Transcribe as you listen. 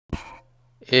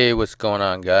Hey, what's going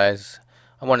on, guys?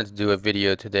 I wanted to do a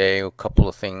video today, a couple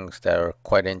of things that are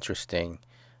quite interesting.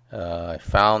 I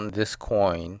found this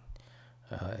coin.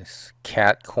 It's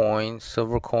cat coin,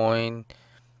 silver coin.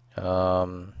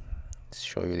 Let's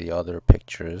show you the other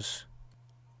pictures.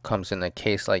 Comes in a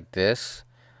case like this.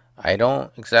 I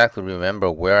don't exactly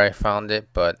remember where I found it,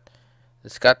 but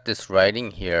it's got this writing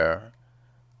here.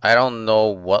 I don't know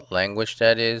what language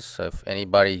that is, so if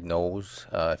anybody knows,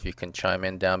 if you can chime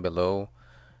in down below.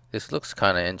 This looks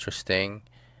kind of interesting.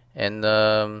 And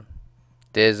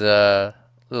there's a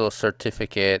little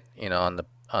certificate, on the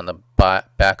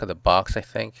back of the box, I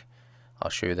think. I'll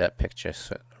show you that picture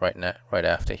right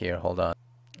after here. Hold on.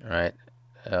 All right.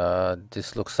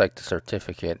 This looks like the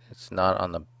certificate. It's not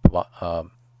on the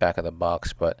back of the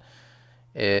box, but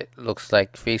it looks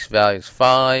like face value is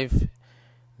 5.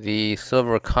 The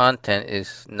silver content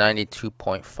is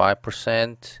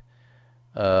 92.5%.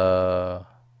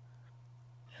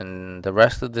 And the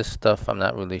rest of this stuff I'm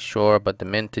not really sure, but the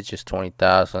mintage is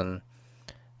 20,000.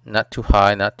 Not too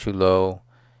high, not too low.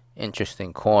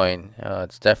 Interesting coin.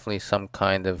 It's definitely some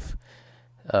kind of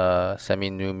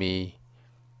semi-numi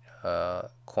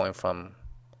coin from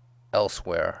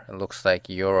elsewhere. It looks like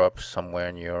Europe, somewhere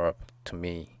in Europe to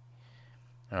me.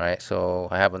 Alright, so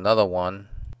I have another one.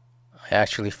 I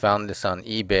actually found this on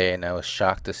eBay and I was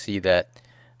shocked to see that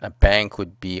a bank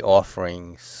would be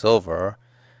offering silver.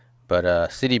 But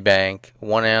Citibank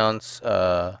 1 ounce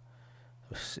bar.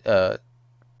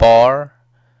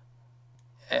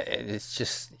 It's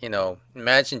just,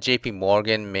 imagine JP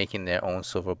Morgan making their own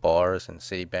silver bars and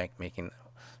Citibank making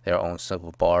their own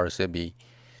silver bars. It'd be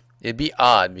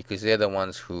odd because they're the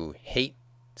ones who hate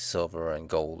silver and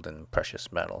gold and precious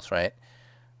metals, right?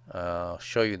 I'll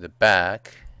show you the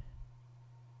back.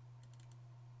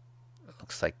 It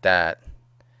looks like that.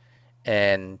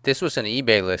 And this was an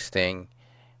eBay listing,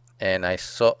 and I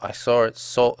saw it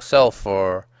sell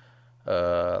for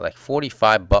like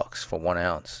 45 bucks for 1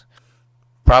 ounce.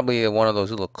 Probably one of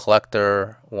those little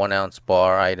collector 1 ounce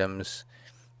bar items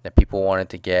that people wanted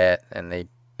to get, and they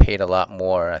paid a lot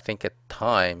more. I think at the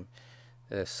time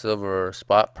the silver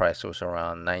spot price was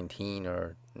around 19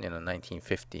 or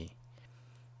 1950.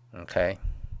 Okay,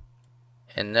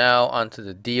 and now onto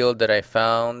the deal that I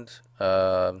found.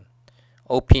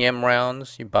 OPM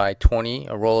rounds, you buy 20,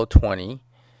 a roll of 20,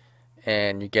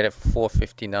 and you get it for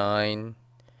 $4.59.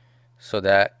 So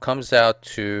that comes out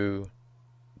to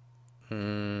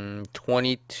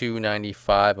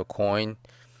 $22.95 a coin.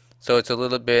 So it's a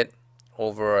little bit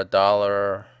over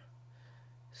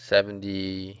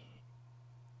 $1.70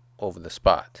 over the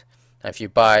spot. Now if you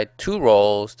buy 2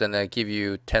 rolls, then they give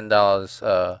you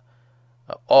 $10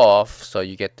 off, so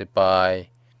you get to buy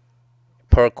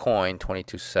per coin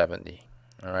 $22.70.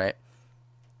 All right.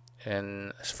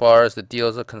 And as far as the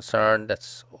deals are concerned,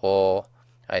 that's all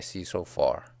I see so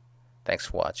far. Thanks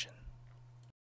for watching.